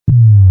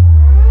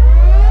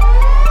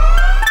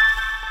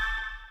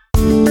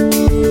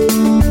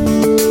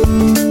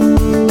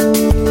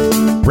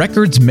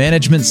Records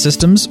Management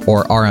Systems,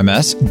 or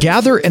RMS,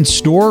 gather and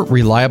store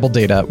reliable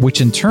data,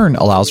 which in turn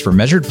allows for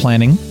measured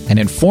planning and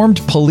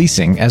informed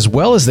policing, as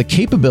well as the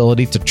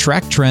capability to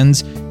track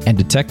trends and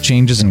detect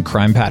changes in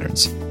crime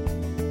patterns.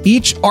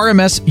 Each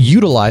RMS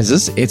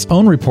utilizes its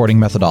own reporting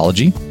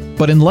methodology,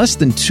 but in less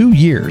than 2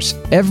 years,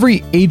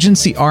 every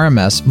agency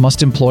RMS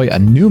must employ a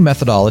new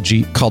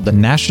methodology called the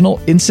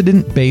National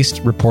Incident-Based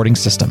Reporting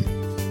System.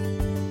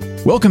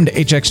 Welcome to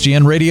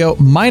HXGN Radio.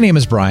 My name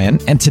is Brian,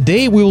 and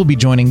today we will be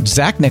joining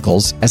Zach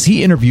Nichols as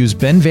he interviews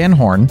Ben Van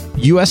Horn,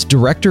 U.S.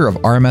 Director of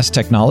RMS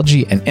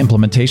Technology and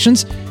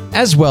Implementations,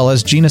 as well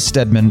as Gina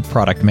Stedman,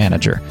 Product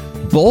Manager.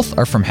 Both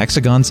are from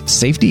Hexagon's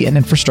Safety and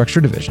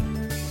Infrastructure Division.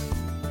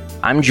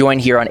 I'm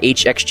joined here on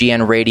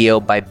HXGN Radio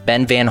by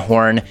Ben Van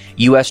Horn,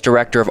 U.S.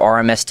 Director of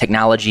RMS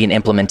Technology and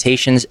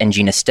Implementations, and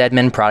Gina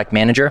Stedman, Product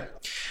Manager,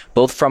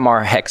 both from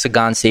our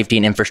Hexagon Safety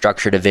and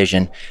Infrastructure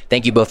Division.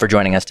 Thank you both for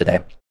joining us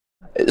today.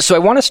 So I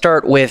want to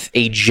start with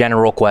a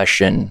general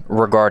question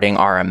regarding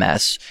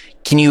RMS.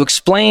 Can you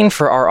explain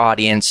for our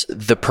audience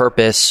the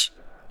purpose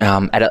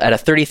at a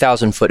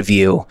 30,000-foot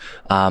view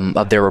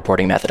of their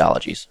reporting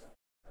methodologies?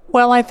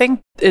 Well, I think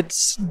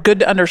it's good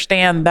to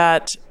understand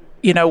that,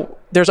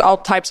 there's all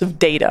types of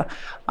data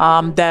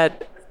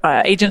that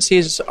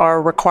agencies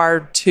are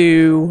required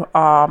to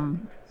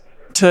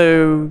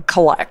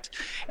collect.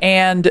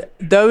 And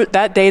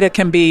that data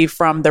can be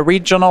from the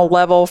regional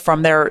level,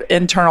 from their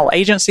internal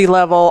agency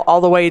level, all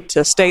the way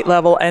to state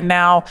level, and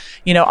now,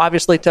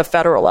 obviously to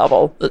federal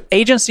level.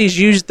 Agencies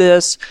use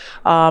this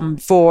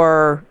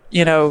to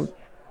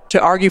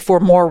argue for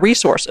more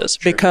resources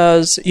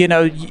because,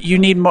 you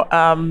need more,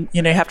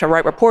 you have to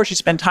write reports, you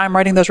spend time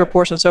writing those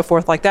reports and so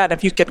forth like that.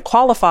 If you can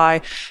qualify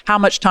how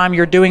much time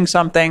you're doing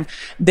something,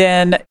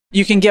 then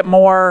you can get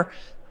more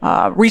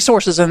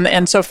resources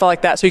and so forth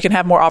like that. So you can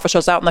have more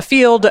officers out in the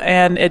field,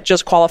 and it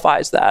just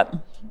qualifies that.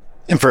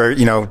 And for,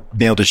 being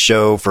able to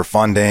show for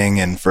funding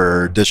and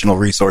for additional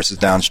resources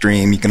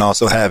downstream, you can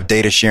also have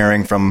data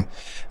sharing from,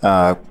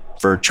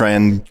 for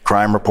trend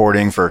crime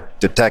reporting, for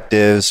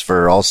detectives,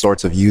 for all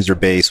sorts of user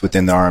base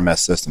within the RMS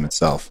system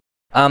itself.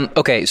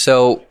 Okay,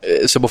 so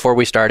before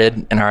we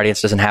started, and our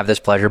audience doesn't have this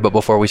pleasure, but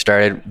before we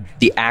started,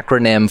 the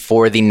acronym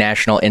for the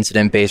National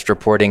Incident-Based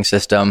Reporting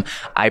System,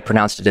 I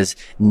pronounced it as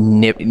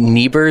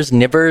NIBRS?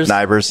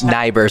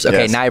 NIBRS.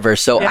 Okay, yes. NIBRS.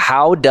 So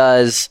How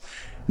does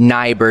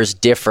NIBRS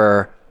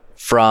differ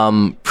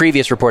from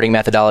previous reporting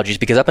methodologies?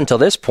 Because up until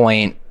this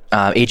point,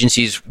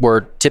 agencies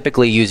were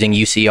typically using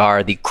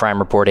UCR, the Crime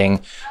Reporting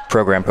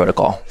Program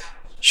Protocol.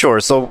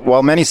 Sure. So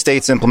while many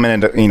states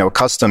implemented,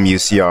 custom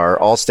UCR,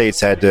 all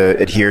states had to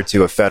adhere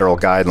to a federal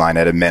guideline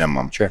at a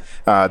minimum. Sure.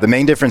 The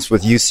main difference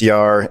with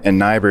UCR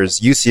and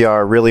NIBRS,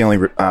 UCR really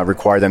only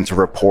required them to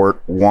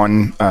report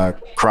one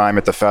crime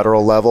at the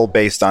federal level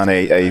based on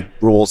a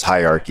rules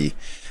hierarchy.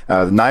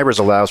 The NIBRS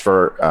allows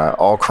for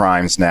all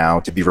crimes now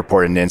to be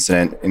reported in an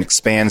incident and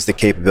expands the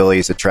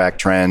capabilities to track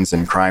trends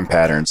and crime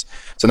patterns.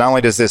 So not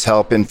only does this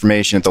help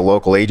information at the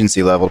local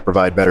agency level to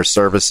provide better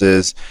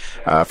services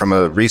from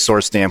a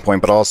resource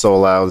standpoint, but also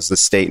allows the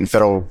state and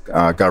federal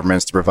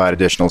governments to provide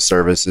additional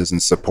services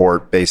and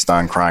support based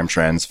on crime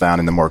trends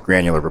found in the more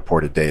granular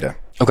reported data.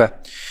 Okay.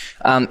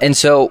 And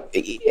so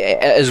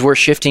as we're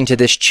shifting to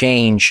this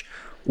change,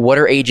 what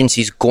are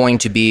agencies going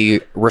to be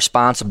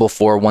responsible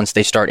for once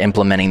they start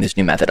implementing this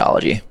new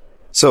methodology?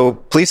 So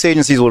police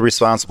agencies will be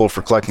responsible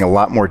for collecting a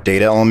lot more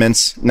data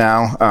elements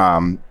now.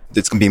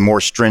 It's going to be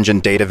more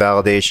stringent data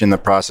validation, the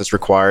process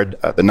required.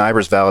 The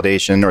NIBRS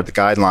validation or the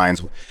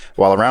guidelines,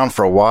 while around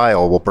for a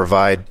while, will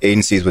provide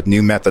agencies with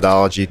new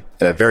methodology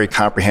and a very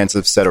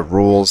comprehensive set of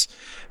rules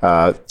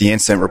the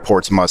incident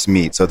reports must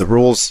meet. So the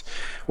rules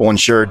will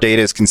ensure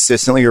data is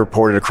consistently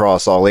reported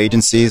across all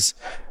agencies.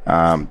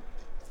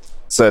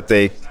 So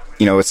that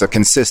it's a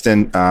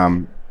consistent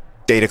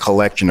data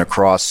collection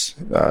across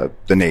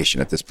the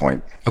nation at this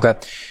point. Okay,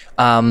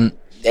 and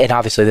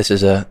obviously this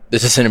is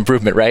an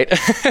improvement, right?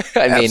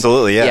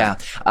 Absolutely, yeah.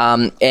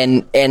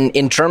 And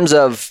in terms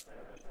of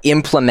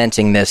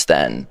implementing this,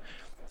 then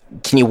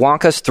can you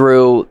walk us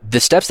through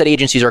the steps that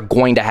agencies are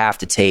going to have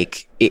to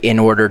take in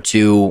order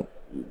to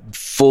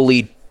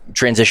fully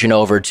transition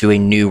over to a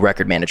new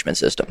record management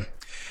system?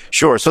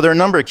 Sure. So there are a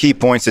number of key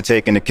points to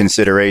take into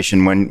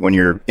consideration when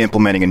you're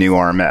implementing a new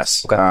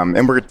RMS. Okay.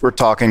 And we're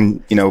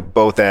talking,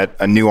 both at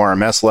a new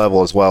RMS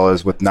level as well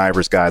as with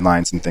NIBRS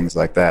guidelines and things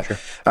like that. Sure.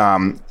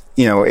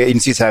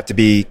 Agencies have to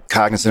be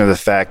cognizant of the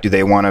fact, do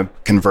they want to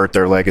convert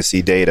their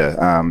legacy data?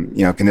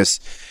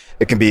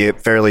 It can be a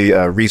fairly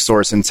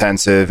resource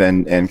intensive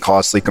and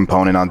costly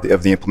component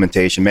of the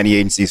implementation. Many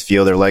agencies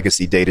feel their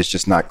legacy data is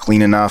just not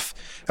clean enough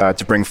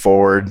to bring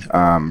forward.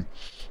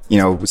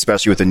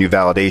 Especially with the new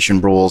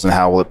validation rules and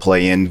how will it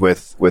play in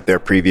with their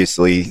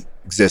previously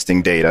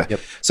existing data. Yep.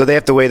 So they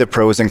have to weigh the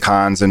pros and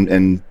cons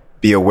and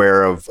be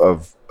aware of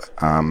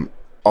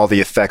all the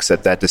effects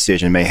that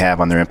decision may have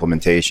on their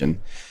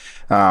implementation.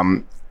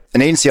 An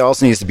agency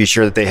also needs to be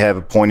sure that they have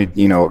appointed,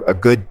 a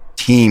good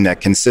team that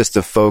consists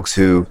of folks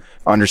who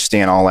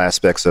understand all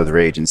aspects of their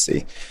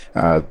agency,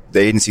 the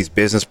agency's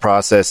business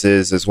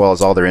processes, as well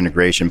as all their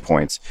integration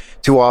points.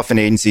 Too often,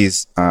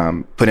 agencies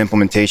put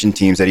implementation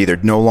teams that either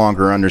no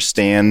longer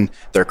understand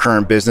their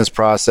current business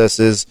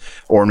processes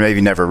or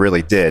maybe never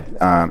really did.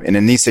 And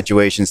in these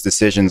situations,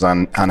 decisions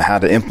on how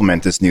to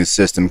implement this new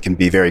system can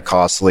be very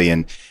costly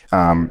and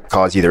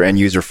cause either end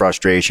user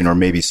frustration or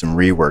maybe some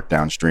rework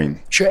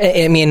downstream. Sure.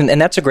 I mean, and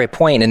that's a great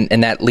point,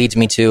 and that leads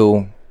me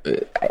to,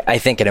 I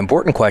think, an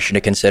important question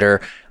to consider.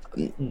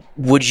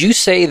 Would you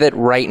say that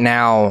right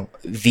now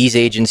these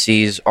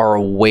agencies are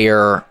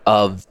aware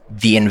of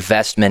the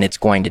investment it's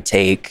going to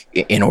take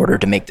in order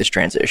to make this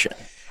transition?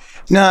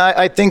 No,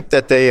 I think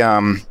that they,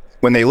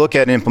 when they look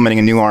at implementing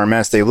a new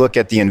RMS, they look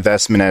at the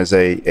investment as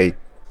a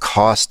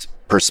cost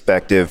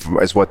perspective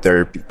as what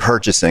they're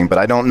purchasing, but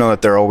I don't know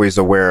that they're always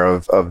aware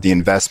of the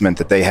investment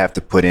that they have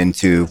to put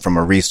into from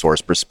a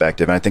resource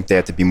perspective. And I think they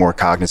have to be more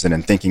cognizant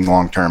and thinking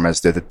long term as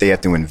to that they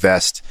have to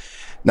invest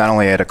not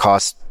only at a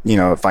cost,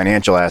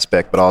 financial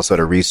aspect, but also at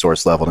a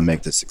resource level to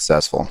make this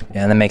successful.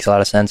 Yeah, that makes a lot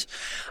of sense.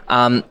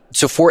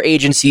 So for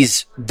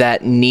agencies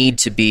that need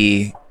to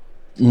be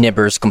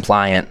NIBRS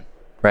compliant,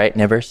 right?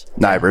 NIBRS?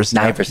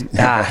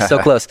 NIBRS. So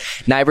close.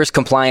 NIBRS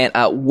compliant.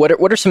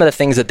 What are some of the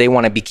things that they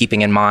want to be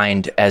keeping in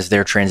mind as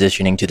they're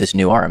transitioning to this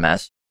new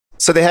RMS?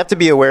 So they have to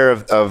be aware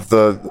of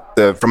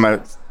the from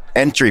an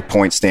entry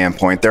point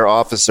standpoint, their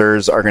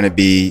officers are going to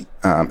be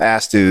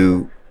asked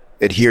to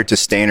adhere to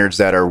standards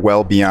that are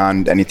well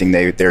beyond anything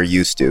they're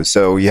used to.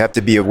 So you have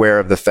to be aware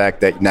of the fact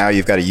that now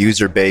you've got a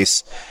user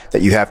base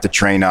that you have to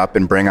train up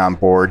and bring on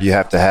board. You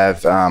have to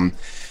have,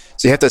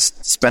 so you have to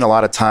spend a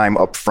lot of time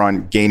up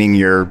front gaining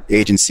your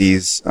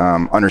agency's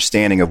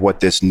understanding of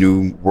what this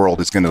new world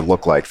is going to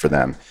look like for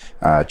them,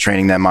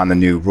 training them on the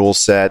new rule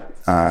set,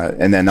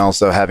 and then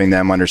also having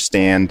them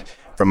understand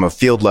from a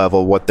field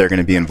level what they're going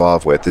to be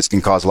involved with. This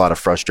can cause a lot of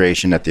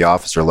frustration at the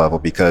officer level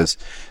because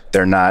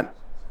they're not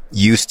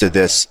used to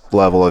this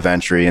level of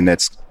entry, and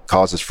it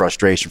causes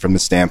frustration from the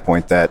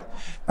standpoint that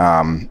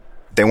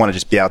they want to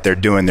just be out there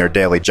doing their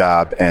daily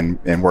job and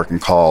working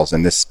calls,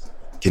 and this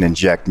can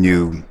inject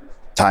new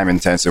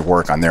time-intensive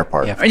work on their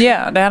part.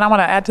 Yeah, Dan, I want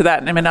to add to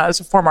that. I mean, as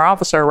a former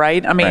officer,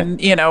 right? I mean,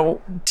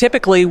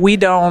 typically we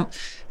don't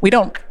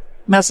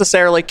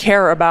necessarily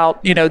care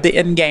about, the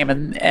end game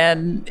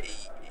and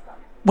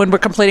when we're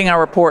completing our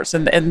reports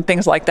and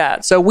things like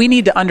that. So we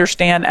need to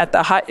understand at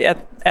a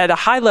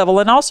high level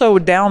and also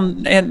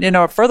down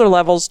in further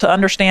levels to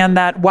understand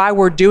that why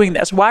we're doing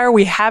this. Why are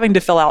we having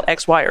to fill out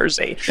X, Y, or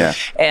Z? Yeah.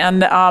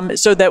 And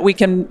so that we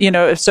can,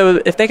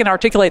 so if they can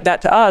articulate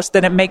that to us,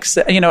 then it makes,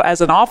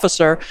 as an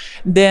officer,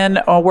 then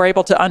we're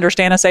able to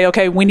understand and say,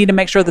 okay, we need to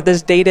make sure that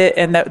this data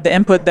and that the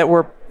input that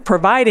we're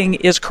providing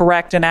is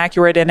correct and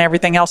accurate and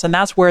everything else. And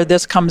that's where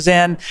this comes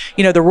in,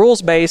 the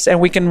rules base. And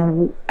we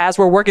can, as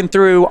we're working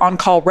through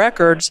on-call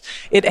records,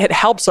 it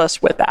helps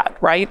us with that,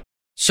 right?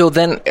 So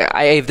then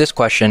I have this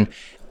question.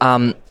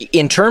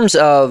 In terms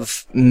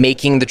of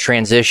making the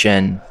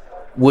transition,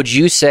 would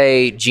you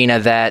say, Gina,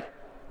 that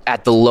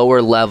at the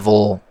lower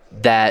level,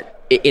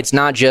 that it's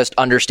not just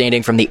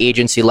understanding from the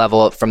agency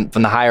level, from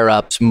the higher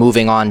ups,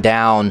 moving on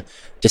down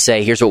to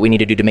say, here's what we need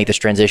to do to make this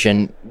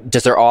transition?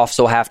 Does there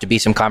also have to be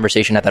some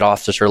conversation at that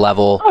officer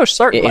level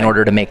in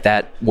order to make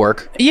that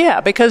work? Yeah,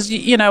 because,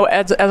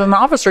 as an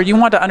officer, you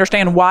want to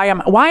understand why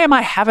am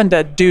I having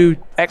to do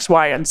X,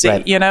 Y, and Z?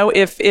 Right.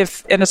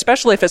 If and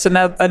especially if it's an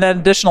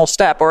additional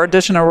step or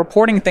additional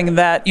reporting thing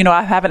that,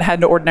 I haven't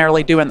had to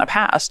ordinarily do in the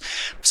past.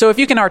 So if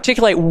you can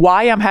articulate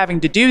why I'm having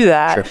to do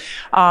that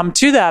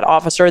to that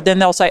officer, then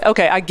they'll say,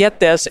 okay, I get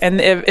this. And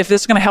if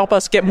this is going to help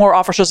us get more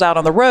officers out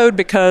on the road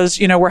because,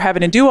 we're having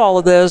to do all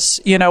of this,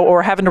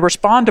 or having to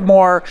respond to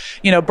more,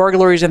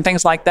 burglaries and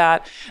things like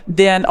that,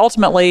 then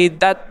ultimately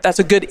that's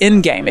a good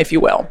end game, if you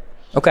will.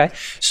 Okay.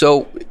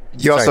 So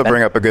you also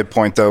bring up a good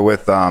point, though,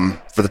 with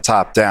for the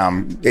top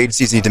down.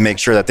 Agencies need to make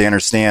sure that they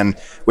understand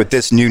with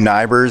this new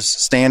NIBRS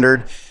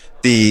standard,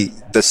 the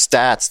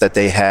stats that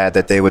they had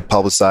that they would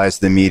publicize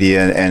to the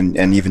media and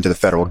even to the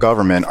federal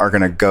government are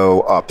going to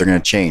go up. They're going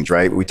to change,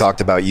 right? We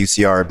talked about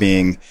UCR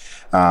being,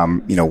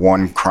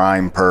 one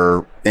crime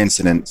per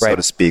incident, so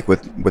to speak.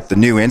 With the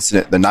new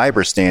incident, the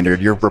NIBRS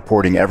standard, you're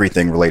reporting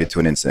everything related to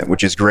an incident,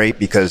 which is great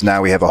because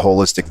now we have a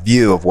holistic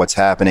view of what's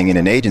happening in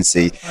an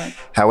agency. Right.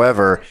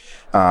 However,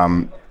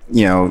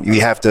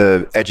 you have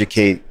to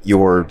educate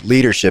your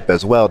leadership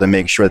as well to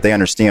make sure that they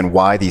understand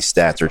why these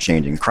stats are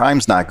changing.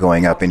 Crime's not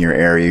going up in your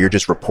area. You're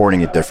just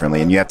reporting it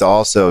differently. And you have to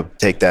also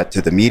take that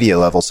to the media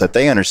level so that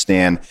they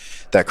understand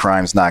that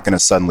crime's not going to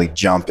suddenly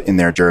jump in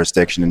their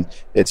jurisdiction.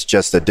 It's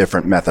just a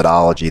different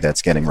methodology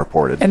that's getting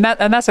reported. And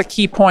that's a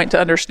key point to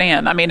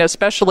understand. I mean,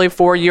 especially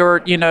for your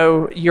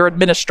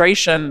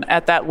administration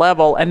at that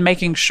level and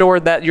making sure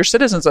that your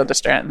citizens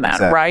understand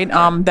that, right?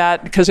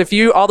 That because if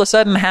you all of a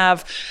sudden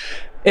have,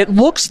 it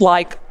looks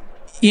like,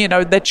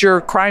 that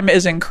your crime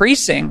is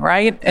increasing,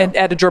 right? And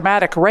at a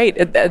dramatic rate.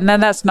 And then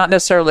that's not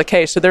necessarily the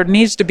case. So there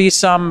needs to be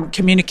some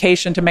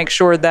communication to make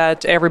sure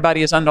that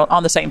everybody is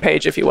on the same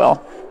page, if you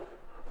will.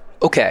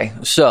 Okay.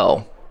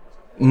 So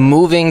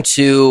moving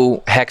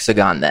to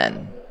Hexagon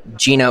then,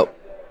 Gina,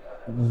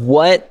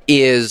 what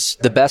is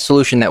the best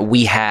solution that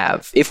we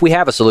have, if we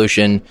have a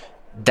solution,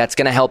 that's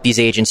going to help these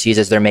agencies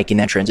as they're making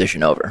that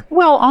transition over?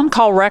 Well,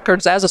 on-call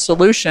records as a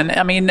solution,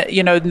 I mean,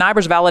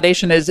 NIBRS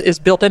validation is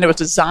built into, it's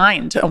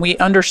designed, and we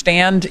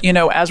understand,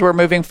 as we're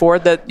moving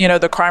forward that,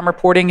 the crime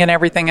reporting and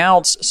everything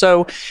else.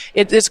 So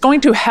it's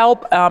going to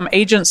help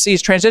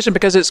agencies transition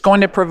because it's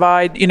going to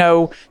provide,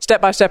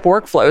 step-by-step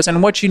workflows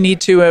and what you need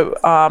to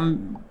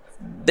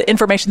the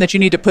information that you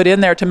need to put in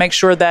there to make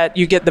sure that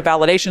you get the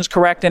validations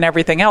correct and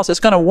everything else.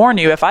 It's going to warn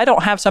you. If I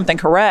don't have something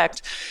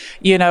correct,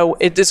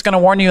 it's going to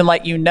warn you and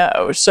let you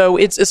know. So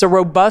it's a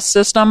robust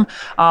system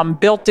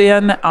built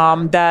in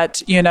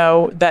that,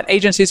 that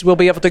agencies will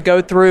be able to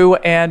go through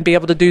and be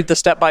able to do the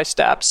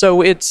step-by-step.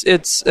 So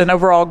it's an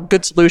overall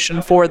good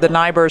solution for the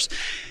NIBRS.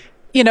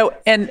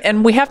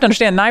 And we have to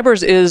understand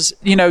NIBRS is,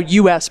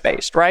 U.S.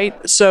 based,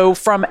 right? So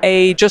from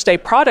just a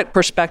product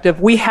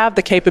perspective, we have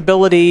the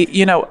capability,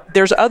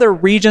 there's other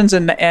regions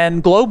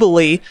and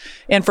globally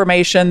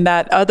information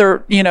that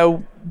other,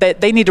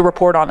 that they need to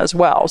report on as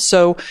well.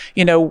 So,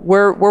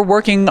 we're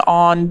working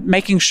on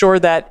making sure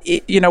that,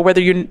 whether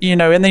you're,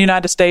 in the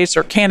United States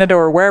or Canada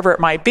or wherever it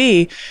might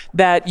be,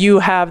 that you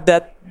have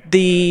that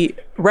the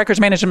records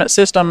management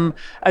system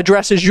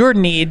addresses your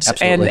needs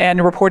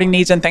and reporting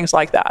needs and things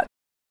like that.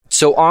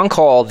 So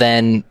on-call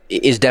then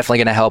is definitely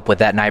going to help with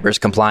that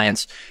NIBRS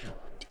compliance.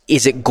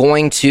 Is it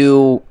going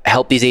to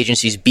help these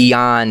agencies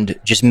beyond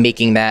just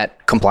making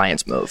that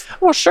compliance move?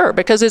 Well, sure,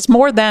 because it's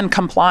more than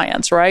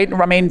compliance, right?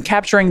 I mean,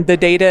 capturing the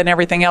data and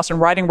everything else and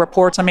writing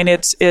reports. I mean,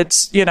 it's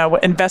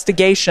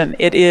investigation.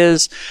 It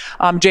is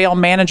jail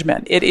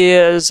management. It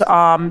is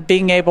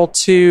being able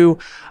to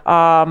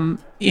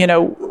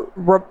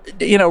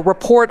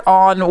report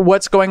on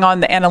what's going on,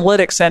 the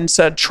analytics and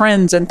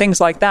trends and things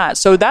like that.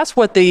 So that's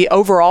what the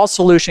overall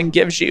solution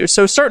gives you.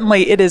 So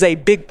certainly it is a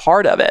big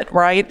part of it,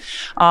 right?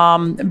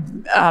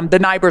 The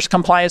NIBRS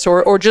compliance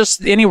or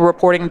just any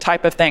reporting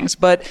type of things.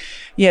 But,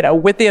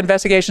 with the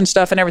investigation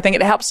stuff and everything,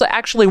 it helps to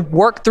actually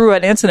work through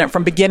an incident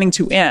from beginning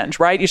to end,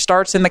 right? You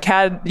starts in the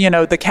CAD,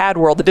 the CAD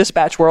world, the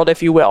dispatch world,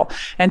 if you will,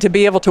 and to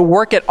be able to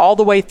work it all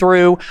the way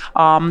through,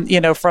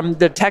 from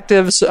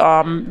detectives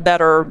that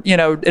are,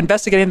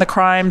 investigating the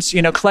crimes,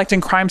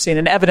 collecting crime scene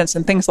and evidence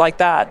and things like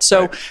that.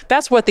 So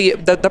that's what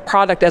the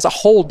product as a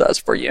whole does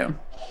for you.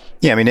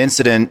 Yeah, I mean,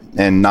 incident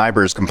and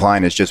NIBRS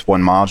compliant is just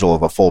one module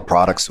of a full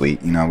product suite.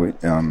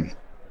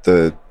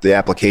 The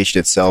application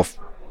itself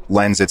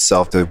lends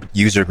itself to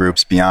user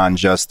groups beyond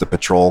just the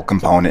patrol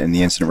component and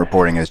the incident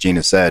reporting, as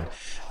Gina said.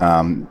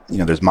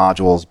 There's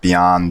modules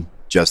beyond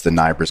just the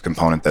NIBRS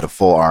component that a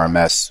full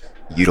RMS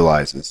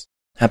utilizes.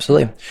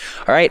 Absolutely.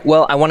 All right.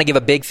 Well, I want to give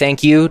a big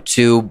thank you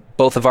to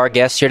both of our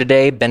guests here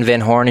today, Ben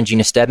Van Horn and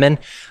Gina Stedman.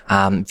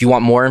 If you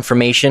want more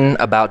information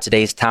about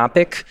today's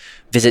topic,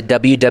 visit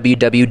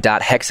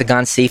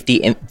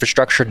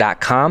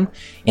www.hexagonsafetyinfrastructure.com.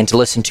 And to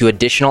listen to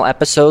additional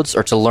episodes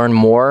or to learn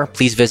more,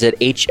 please visit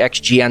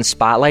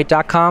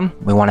hxgnspotlight.com.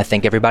 We want to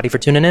thank everybody for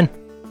tuning in.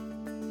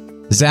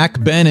 Zach,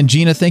 Ben, and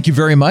Gina, thank you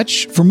very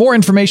much. For more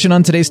information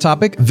on today's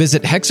topic,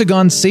 visit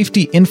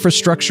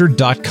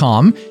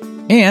hexagonsafetyinfrastructure.com.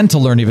 And to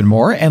learn even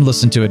more and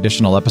listen to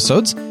additional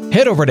episodes,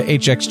 head over to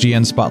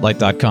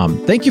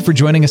hxgnspotlight.com. Thank you for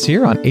joining us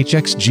here on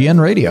HXGN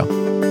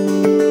Radio.